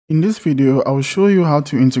In this video, I will show you how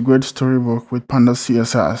to integrate Storybook with Panda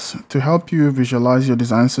CSS to help you visualize your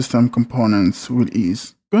design system components with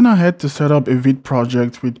ease. Go ahead to set up a Vid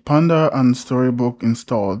project with Panda and Storybook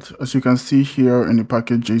installed, as you can see here in the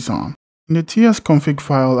package.json. In the tsconfig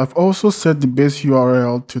file, I've also set the base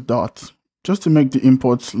URL to dot, just to make the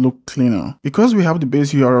imports look cleaner. Because we have the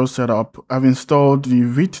base URL set up, I've installed the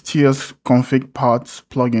Vid tsconfig parts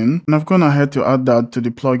plugin, and I've gone ahead to add that to the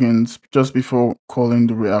plugins just before calling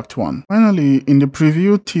the React one. Finally, in the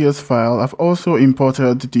preview ts file, I've also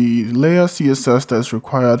imported the layer CSS that is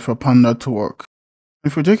required for Panda to work.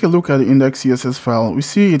 If we take a look at the index.css file, we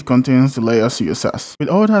see it contains the layer CSS. With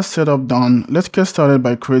all that setup done, let's get started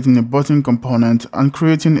by creating a button component and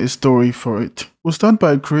creating a story for it. We'll start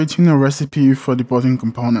by creating a recipe for the button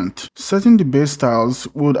component. Setting the base styles,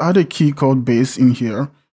 we'll add a key called base in here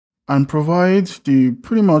and provide the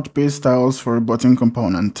pretty much base styles for a button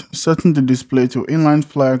component. Setting the display to inline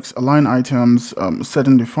flex, align items,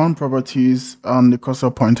 setting the font properties, and the cursor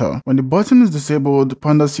pointer. When the button is disabled,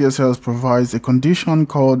 Panda CSS provides a condition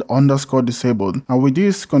called _disabled. And with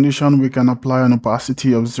this condition, we can apply an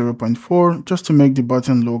opacity of 0.4 just to make the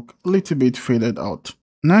button look a little bit faded out.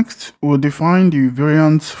 Next, we'll define the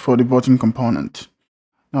variant for the button component.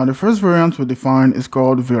 Now, the first variant we define is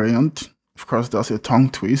called variant. Of course, that's a tongue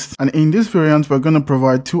twist. And in this variant, we're going to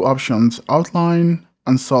provide two options, outline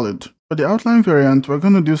and solid. For the outline variant, we're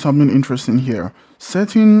going to do something interesting here,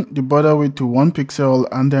 setting the border width to 1 pixel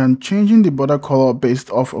and then changing the border color based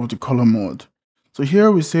off of the color mode. So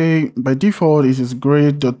here we say by default it is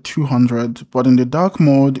gray.200, but in the dark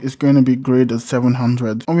mode it's going to be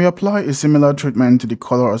gray.700. And we apply a similar treatment to the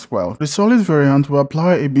color as well. The solid variant will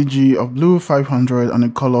apply a BG of blue 500 and a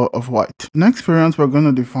color of white. The next variant we're going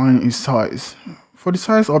to define is size. For the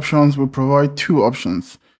size options, we'll provide two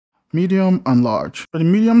options, medium and large. For the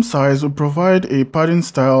medium size, we'll provide a padding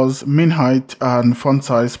styles, min height, and font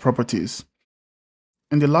size properties.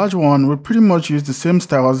 In the large one, we pretty much use the same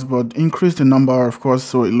styles but increase the number, of course,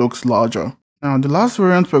 so it looks larger. Now, the last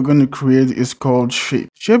variant we're going to create is called shape.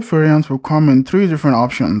 Shape variant will come in three different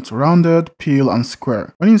options, rounded, peel, and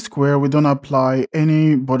square. When in square, we don't apply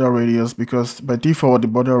any border radius because by default, the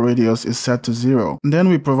border radius is set to 0. And then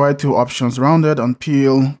we provide two options, rounded and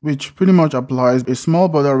peel, which pretty much applies a small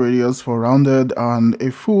border radius for rounded and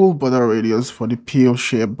a full border radius for the peel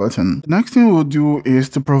shape button. The next thing we'll do is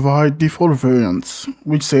to provide default variants,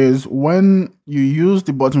 which says when you use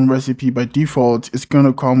the button recipe by default, it's going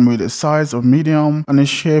to come with a size of medium and a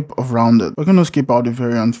shape of rounded. We're going to skip out the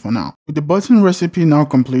variant for now. With the button recipe now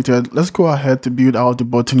completed, let's go ahead to build out the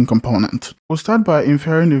button component. We'll start by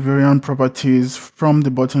inferring the variant properties from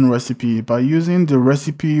the button recipe by using the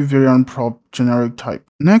recipe variant prop generic type.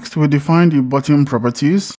 Next, we'll define the button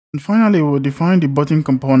properties. And finally, we'll define the button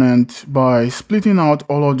component by splitting out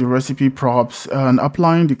all of the recipe props and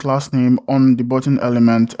applying the class name on the button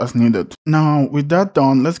element as needed. Now, with that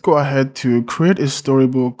done, let's go ahead to create a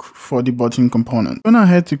storybook for the button component. Go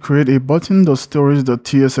ahead to create a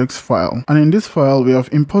button.stories.tsx file. And in this file, we have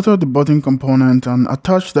imported the button component and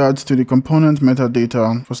attached that to the component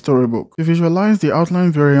metadata for storybook. To visualize the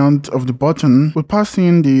outline variant of the button, we pass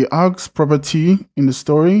in the args property in the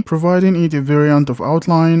story, providing it a variant of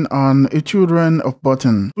outline and a children of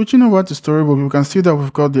button. Switching over to storybook, we can see that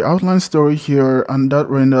we've got the outline story here and that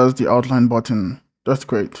renders the outline button. That's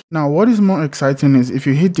great. Now, what is more exciting is if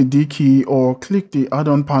you hit the D key or click the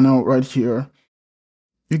add-on panel right here,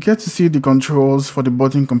 you get to see the controls for the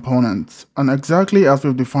button component. And exactly as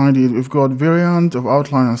we've defined it, we've got variant of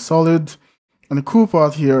outline and solid. And the cool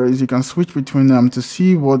part here is you can switch between them to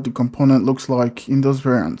see what the component looks like in those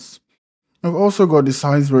variants. I've also got the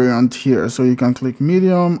size variant here, so you can click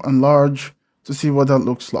medium and large to see what that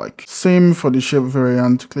looks like. Same for the shape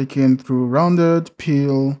variant, clicking through rounded,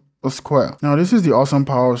 peel, or square. Now, this is the awesome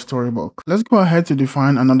power of Storybook. Let's go ahead to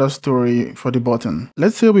define another story for the button.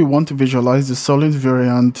 Let's say we want to visualize the solid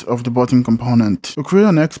variant of the button component. We'll create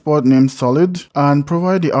an export named solid and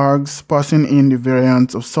provide the args passing in the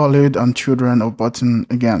variant of solid and children of button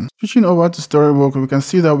again. Switching over to Storybook, we can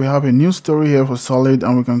see that we have a new story here for solid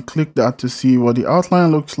and we can click that to see what the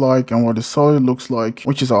outline looks like and what the solid looks like,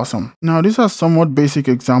 which is awesome. Now, these are somewhat basic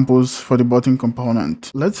examples for the button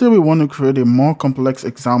component. Let's say we want to create a more complex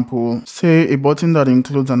example, say a button that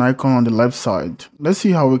includes an icon on the left side. Let's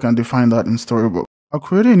see how we can define that in Storybook. I'll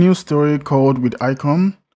create a new story called with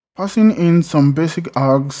icon Passing in some basic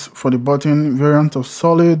args for the button variant of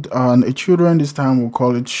solid, and a children this time we'll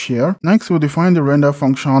call it share. Next we'll define the render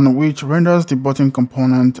function, which renders the button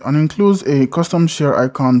component and includes a custom share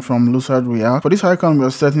icon from Lucid React. For this icon we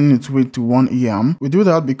are setting its width to 1 EM. We do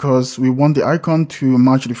that because we want the icon to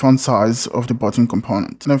match the font size of the button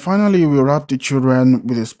component. And then finally we wrap the children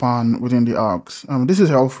with a span within the args. This is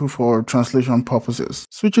helpful for translation purposes.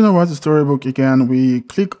 Switching over to Storybook again, we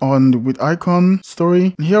click on the with icon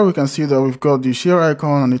story, and here we can see that we've got the share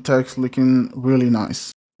icon and the text looking really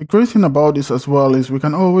nice. The great thing about this as well is we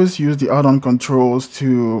can always use the add-on controls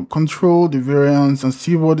to control the variants and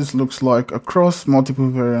see what this looks like across multiple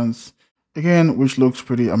variants, again, which looks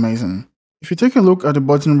pretty amazing. If you take a look at the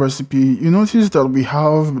button recipe, you notice that we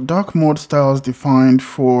have dark mode styles defined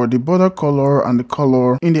for the border color and the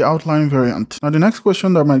color in the outline variant. Now the next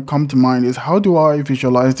question that might come to mind is, how do I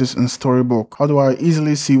visualize this in Storybook? How do I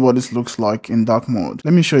easily see what this looks like in dark mode?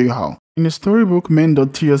 Let me show you how. In the storybook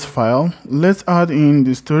main.ts file, let's add in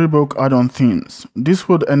the storybook-addon-themes. This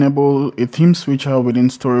would enable a theme switcher within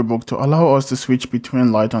Storybook to allow us to switch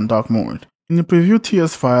between light and dark mode. In the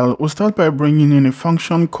preview.ts file, we'll start by bringing in a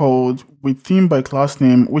function called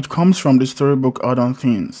withThemeByClassName, which comes from the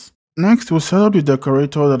storybook-addon-themes. Next, we'll set up the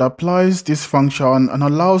decorator that applies this function and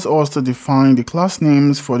allows us to define the class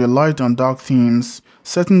names for the light and dark themes,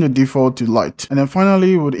 setting the default to light. And then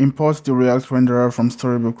finally, we'll import the React renderer from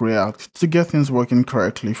Storybook React to get things working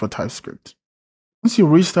correctly for TypeScript. Once you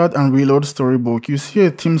restart and reload Storybook, you see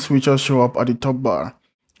a theme switcher show up at the top bar.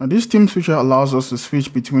 Now this theme switcher allows us to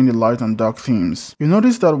switch between the light and dark themes. You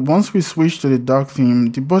notice that once we switch to the dark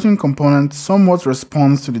theme, the button component somewhat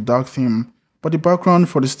responds to the dark theme, but the background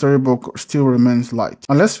for the storybook still remains light.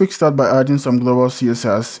 And let's fix that by adding some global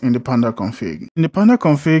CSS in the Panda config. In the Panda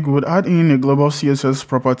config, we would add in a global CSS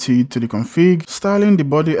property to the config, styling the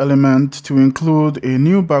body element to include a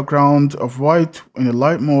new background of white in the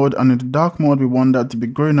light mode, and in the dark mode we want that to be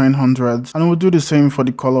gray 900, and we'll do the same for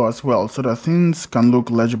the color as well so that things can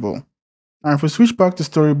look legible. And if we switch back to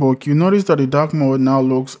Storybook, you notice that the dark mode now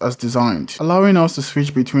looks as designed, allowing us to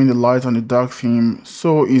switch between the light and the dark theme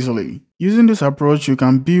so easily. Using this approach, you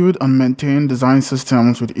can build and maintain design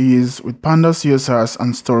systems with ease with Panda CSS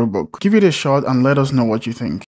and Storybook. Give it a shot and let us know what you think.